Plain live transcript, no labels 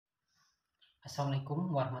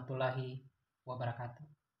Assalamualaikum warahmatullahi wabarakatuh.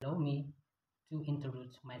 Allow me to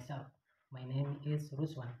introduce myself. My name is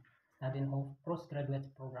Ruswan, student of Postgraduate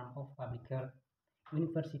Program of Public Health,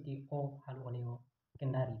 University of Halu, Oleo,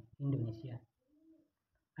 Kendari, Indonesia.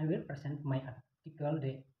 I will present my article,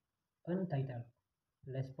 the untitled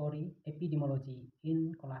Leprosy Epidemiology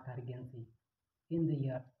in Kolaka Regency in the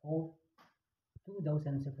year of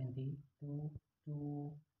 2017 to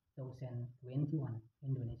 2021,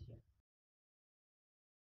 Indonesia.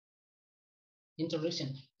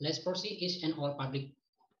 Introduction. Leprosy is an all public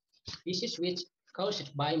disease which caused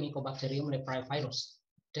by Mycobacterium leprae virus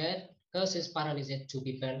that causes paralysis to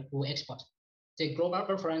people who export. The global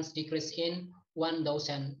prevalence decreased in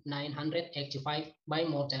 1985 by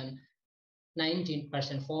more than 19%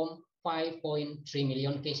 from 5.3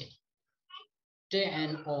 million cases. The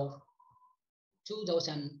end of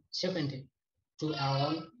 2017 to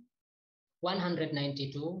around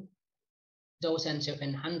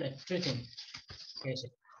 192,713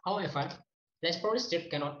 cases. However, leprosy still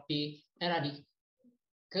cannot be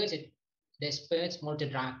eradicated despite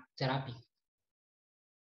multi-drug therapy.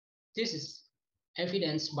 This is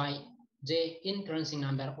evidenced by the increasing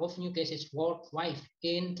number of new cases worldwide.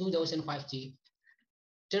 In 2005,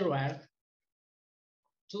 there were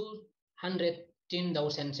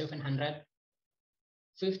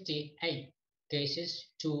 210,758 cases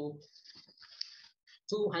to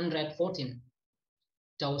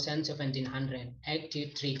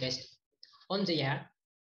 214,783 cases. On the year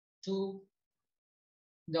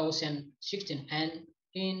 2016 and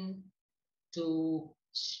in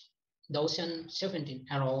 2017,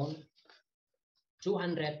 around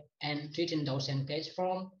 213,000 cases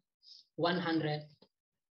from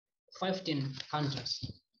 115 countries.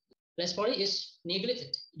 Leprosy is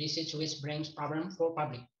neglected disease which brings problems for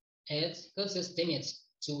public. It causes damage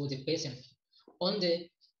to the patient. On the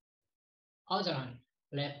other hand,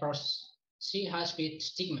 leprosy has been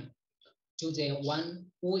stigma to the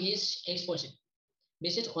one who is exposed.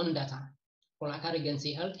 Based on data, Kolaka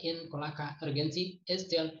Regency health in Kolaka Regency is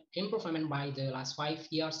still improvement by the last 5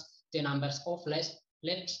 years. The numbers of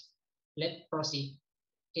leprosy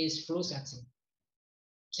is fluctuating.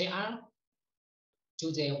 They are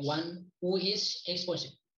to the one who is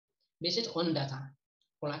exposed. Based on data,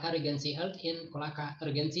 Kolaka Regency health in Kolaka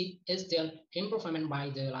Regency is still improvement by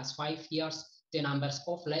the last 5 years. The numbers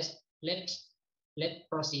of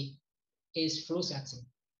leprosy is fluctuating.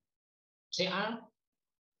 There are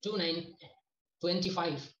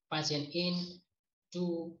 25 patients in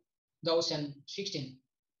 2016,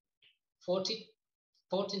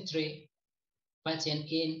 43 patients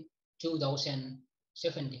in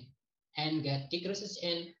 2017, and get decreases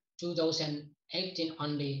in 2018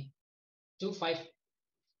 only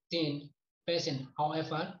 215 patients.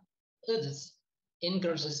 However, others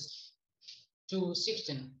increases to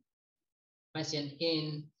 16 patients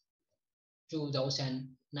in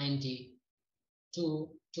 2019 to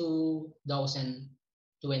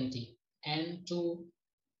 2020 and to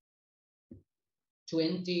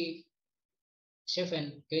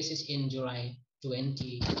 27 cases in July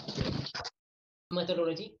 2020.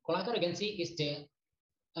 Methodology. Kolaka Regency is the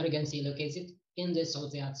regency located in the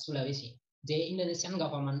Southern Sulawesi. The Indonesian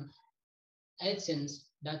government AdSense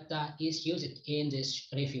data is used in this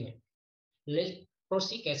review.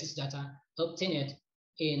 Leprosy cases data obtained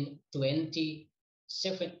in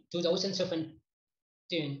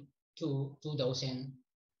 2017 to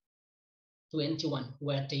 2021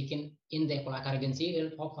 were taken in the Kolaka Regency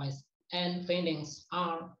health office, and findings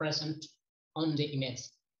are present on the image.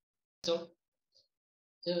 So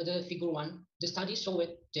the figure 1, the study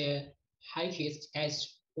showed the highest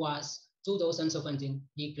case was 2017,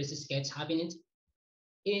 decreases case happened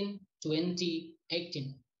in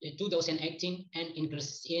 2018 and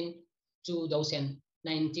increases in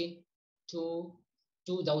 2019 to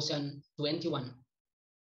 2021.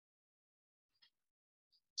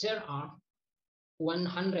 There are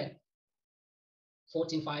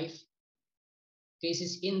 145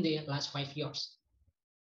 cases in the last 5 years.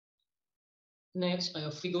 Next,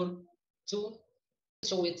 figure 2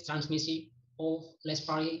 shows transmission of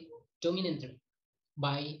leprosy dominantly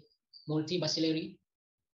by multibacillary.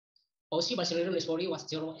 Paucibacillary leprosy was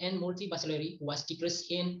 0 and multibacillary was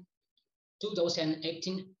decreased in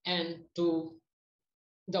 2018 and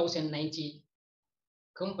 2019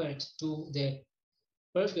 compared to the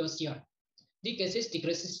previous year. The cases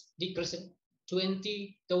decreased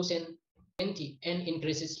 2020 and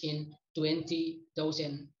increases in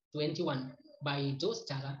 2021. By those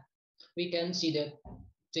data, we can see that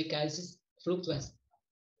the cases fluctuate.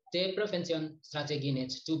 The prevention strategy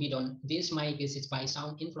needs to be done. This might be by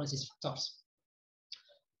sound influences factors.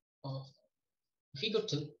 Figure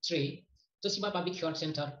 3, Toshiba Public Health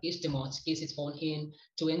Center is the most cases found in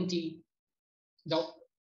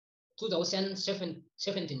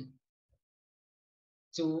 2017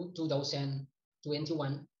 to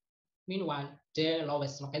 2021. Meanwhile, the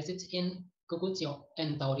lowest located in Kukutio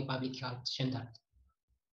and Tauri Public Health Center.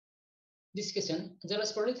 Discussion: the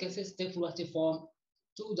respiratory cases they fluctuate from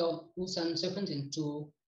 2017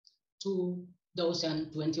 to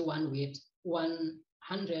 2021 with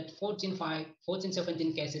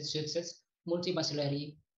 114,17 cases success,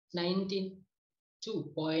 multibacillary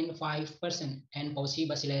 92.5% and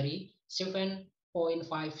paucibacillary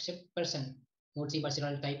 7.5%.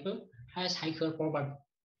 Multibacillary type has higher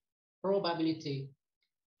probability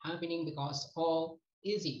happening because all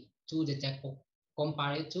easy to detect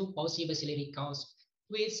compared to paucibacillary cause,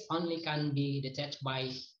 which only can be detected by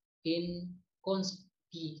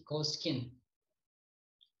inconspicuous skin.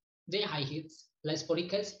 The high hits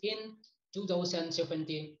Leprosy in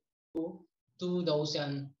 2017 to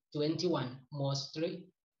 2021, mostly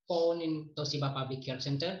found in Toshiba Public Care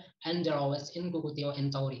Center and the lowest in Kukutio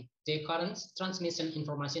and Tauri. The current transmission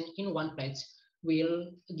information in one place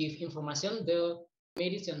will give information the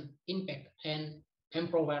medicine impact and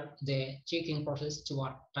improve the checking process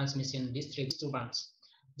toward transmission disturbance.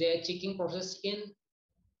 The checking process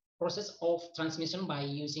of transmission by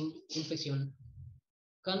using infection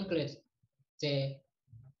calculate the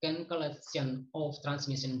calculation of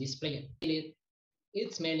transmission display.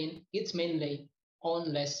 It's mainly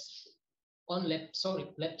on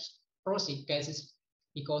leprosy cases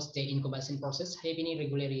because the incubation process happening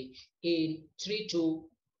regularly in 3 to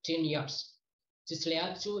 10 years. This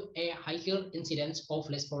led to a higher incidence of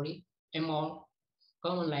leprosy, a more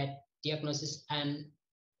common lab diagnosis, and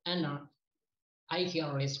a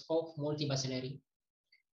higher risk of multibacillary.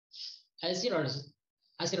 As a result,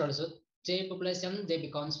 the population they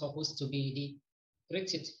becomes focused to be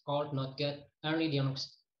directed called not get early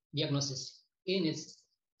diagnosis in its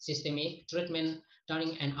systemic treatment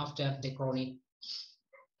during and after the chronic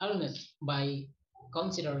illness by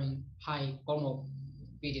considering high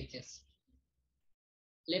comorbidities.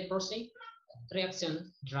 Leprosy,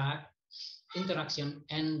 reaction, drug interaction,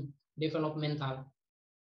 and developmental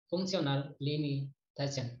functional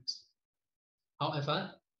limitations.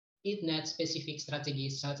 However, it needs specific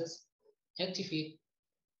strategies such as active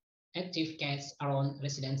case around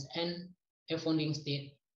residents and a funding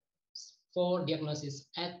state for diagnosis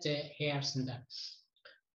at the care center.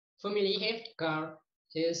 Family health care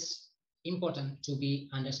is important to be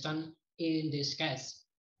understood in this case.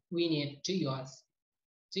 We need to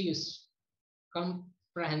use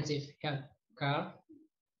comprehensive health care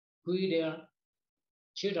with their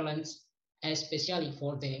children, especially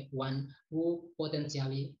for the one who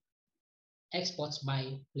potentially exposed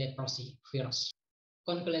by leprosy virus.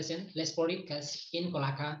 Conclusion: leprosy cases in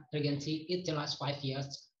Kolaka Regency in the last 5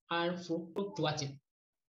 years are fluctuating.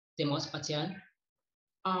 The most patients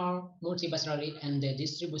are multibacillary and the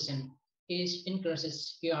distribution is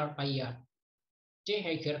increases year by year. The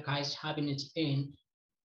higher case happened in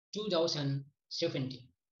 2017.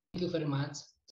 Thank you very much.